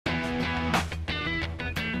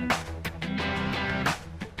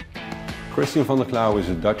Christiaan van der Klaauw is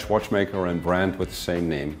a Dutch watchmaker and brand with the same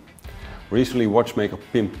name. Recently, watchmaker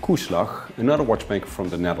Pim Koeslag, another watchmaker from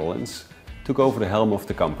the Netherlands, took over the helm of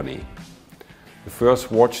the company. The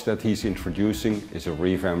first watch that he's introducing is a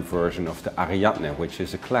revamped version of the Ariadne, which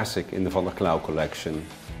is a classic in the Van der Klaauw collection.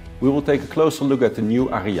 We will take a closer look at the new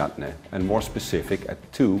Ariadne and more specific at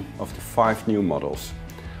 2 of the 5 new models.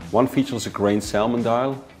 One features a grain Salmon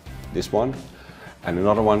dial, this one, and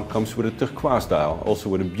another one comes with a Turquoise dial, also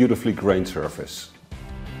with a beautifully grained surface.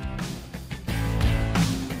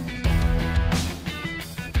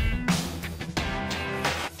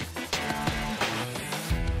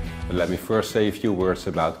 But let me first say a few words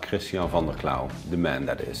about Christiaan van der Klaauw, the man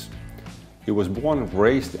that is. He was born,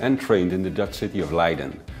 raised and trained in the Dutch city of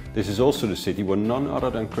Leiden. This is also the city where none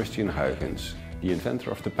other than Christiaan Huygens, the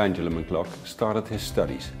inventor of the pendulum and clock, started his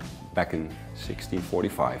studies back in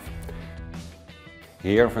 1645.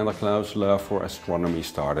 Here Van der Klaauw's love for astronomy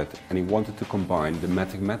started, and he wanted to combine the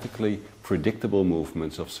mathematically predictable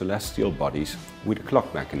movements of celestial bodies with a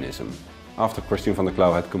clock mechanism. After Christiaan van der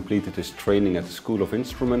Klaauw had completed his training at the School of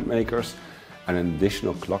Instrument Makers and an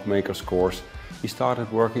additional clockmakers course, he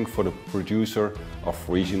started working for the producer of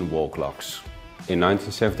Frisian wall clocks. In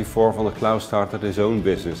 1974, Van der Klaauw started his own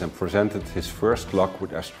business and presented his first clock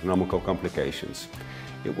with astronomical complications.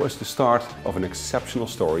 It was the start of an exceptional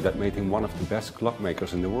story that made him one of the best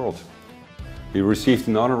clockmakers in the world. He received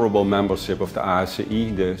an honorable membership of the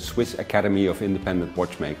ASCI, the Swiss Academy of Independent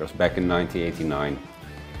Watchmakers, back in 1989.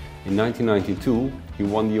 In 1992, he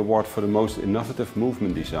won the award for the most innovative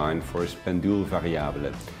movement design for his pendule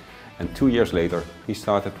variable. And 2 years later, he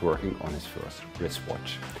started working on his first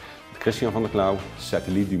wristwatch, the Christiaan van der Klaauw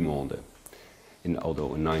Satellite du Monde.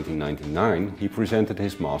 Although in 1999 he presented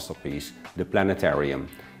his masterpiece, the Planetarium,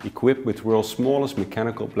 equipped with the world's smallest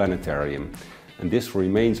mechanical planetarium. And this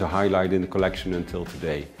remains a highlight in the collection until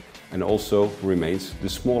today, and also remains the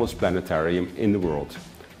smallest planetarium in the world.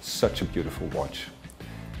 Such a beautiful watch.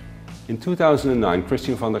 In 2009,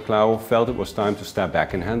 Christiaan van der Klaauw felt it was time to step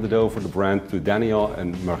back and handed over the brand to Daniel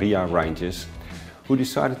and Maria Reintjes, who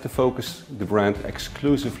decided to focus the brand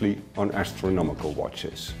exclusively on astronomical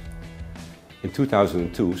watches. In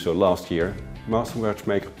 2002, so last year, master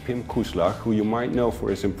watchmaker Pim Koeslag, who you might know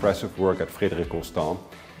for his impressive work at Frederique,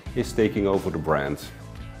 is taking over the brand.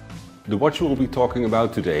 The watch we'll be talking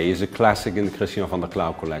about today is a classic in the Christiaan van der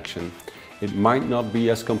Klaauw collection. It might not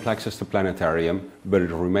be as complex as the planetarium, but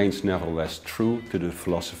it remains nevertheless true to the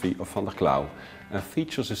philosophy of Van der Klaauw and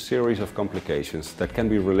features a series of complications that can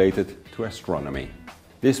be related to astronomy.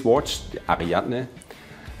 This watch, the Ariadne,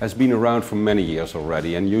 has been around for many years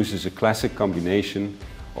already and uses a classic combination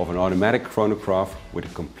of an automatic chronograph with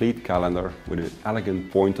a complete calendar with an elegant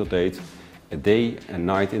pointer date, a day and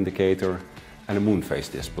night indicator and a moon phase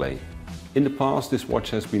display. In the past, this watch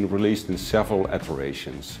has been released in several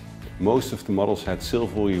iterations. Most of the models had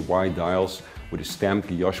silvery white dials with a stamped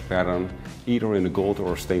guilloche pattern, either in a gold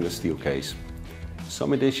or stainless steel case.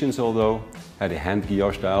 Some editions, although, had a hand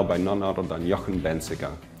guilloche dial by none other than Jochen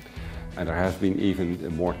Benziger. And there has been even a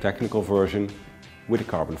more technical version with a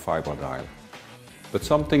carbon fiber dial. But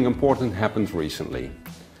something important happened recently.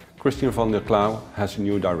 Christiaan van der Klaauw has a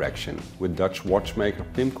new direction, with Dutch watchmaker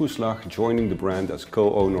Pim Koeslag joining the brand as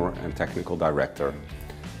co-owner and technical director.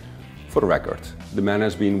 For the record, the man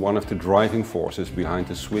has been one of the driving forces behind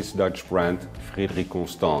the Swiss-Dutch brand Frederique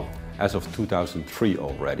Constant as of 2003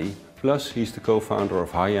 already, plus he's the co-founder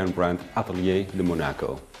of high-end brand Atelier de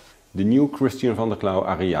Monaco. The new Christiaan van der Klaauw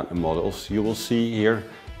Ariadne models you will see here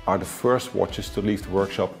are the first watches to leave the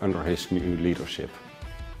workshop under his new leadership.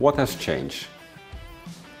 What has changed?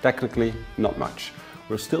 Technically, not much.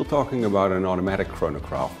 We're still talking about an automatic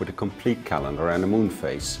chronograph with a complete calendar and a moon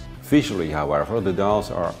phase. Visually, however, the dials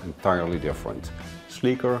are entirely different.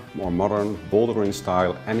 Sleeker, more modern, bolder in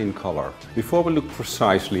style and in color. Before we look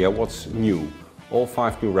precisely at what's new, all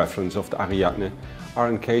 5 new references of the Ariadne are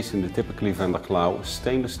encased in the typically Van der Klaauw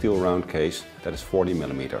stainless steel round case that is 40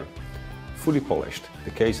 mm. Fully polished,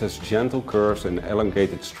 the case has gentle curves and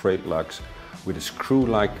elongated straight lugs with a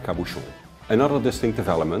screw-like cabochon. Another distinctive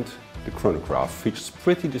element, the chronograph, features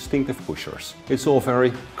pretty distinctive pushers. It's all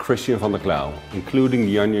very Christiaan van der Klaauw, including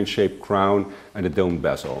the onion-shaped crown and the domed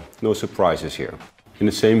bezel. No surprises here. In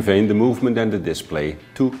the same vein, the movement and the display,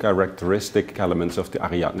 2 characteristic elements of the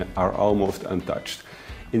Ariadne, are almost untouched.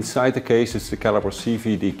 Inside the case is the caliber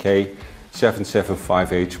CVDK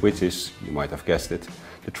 775H, which is, you might have guessed it,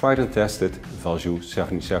 the tried and tested Valjoux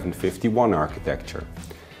 7751 architecture.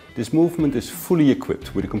 This movement is fully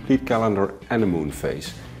equipped with a complete calendar and a moon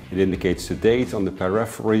phase. It indicates the date on the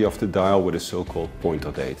periphery of the dial with a so-called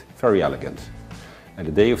pointer date. Very elegant. and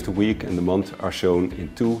the day of the week and the month are shown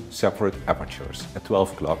in two separate apertures, at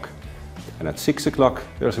 12 o'clock, and at 6 o'clock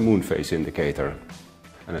there's a moon phase indicator,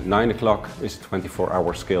 and at 9 o'clock is a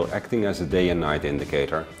 24-hour scale acting as a day and night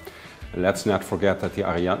indicator. And let's not forget that the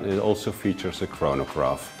Ariadne also features a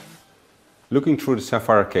chronograph. Looking through the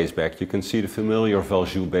sapphire caseback, you can see the familiar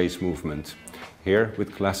Valjoux base movement, here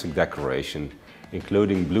with classic decoration,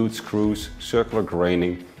 including blued screws, circular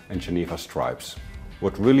graining and Geneva stripes.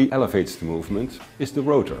 What really elevates the movement is the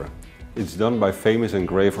rotor. It's done by famous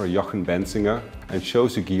engraver Jochen Benzinger and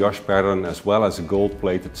shows a guilloche pattern as well as a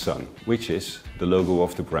gold-plated sun, which is the logo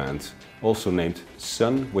of the brand, also named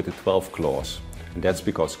Sun with the 12 claws. And that's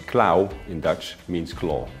because Klaauw in Dutch means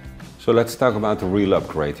claw. So let's talk about the real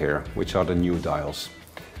upgrade here, which are the new dials.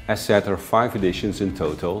 As said, there are 5 editions in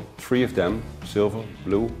total. 3 of them, silver,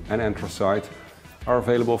 blue and anthracite, are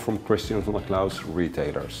available from Christiaan van der Klaauw's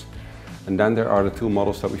retailers. And then there are the 2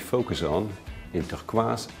 models that we focus on, in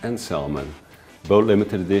Turquoise and Salmon. Both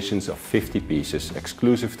limited editions of 50 pieces,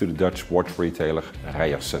 exclusive to the Dutch watch retailer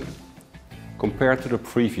Reijersen. Compared to the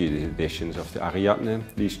previous editions of the Ariadne,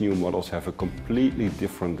 these new models have a completely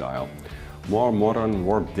different dial. More modern,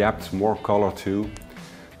 more depth, more color too.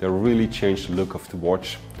 They really change the look of the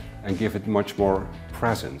watch and give it much more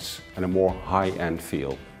presence and a more high-end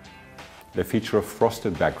feel. They feature a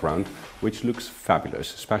frosted background, which looks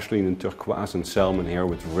fabulous, especially in Turquoise and Salmon here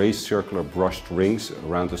with raised circular brushed rings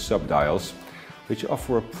around the sub-dials, which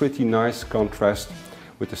offer a pretty nice contrast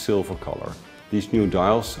with the silver color. These new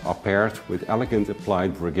dials are paired with elegant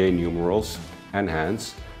applied Breguet numerals and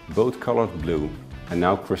hands, both colored blue. And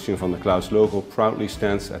now Christiaan van der Klaauw's logo proudly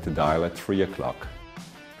stands at the dial at 3 o'clock.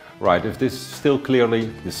 Right, if this is still clearly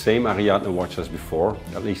the same Ariadne watch as before,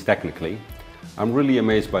 at least technically, I'm really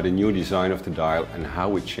amazed by the new design of the dial and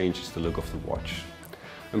how it changes the look of the watch.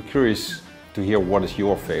 I'm curious to hear what is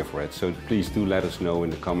your favorite, so please do let us know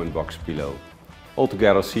in the comment box below.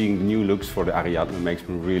 Altogether, seeing the new looks for the Ariadne makes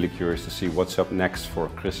me really curious to see what's up next for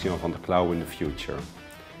Christiaan van der Klaauw in the future.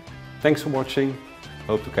 Thanks for watching,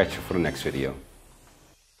 hope to catch you for the next video.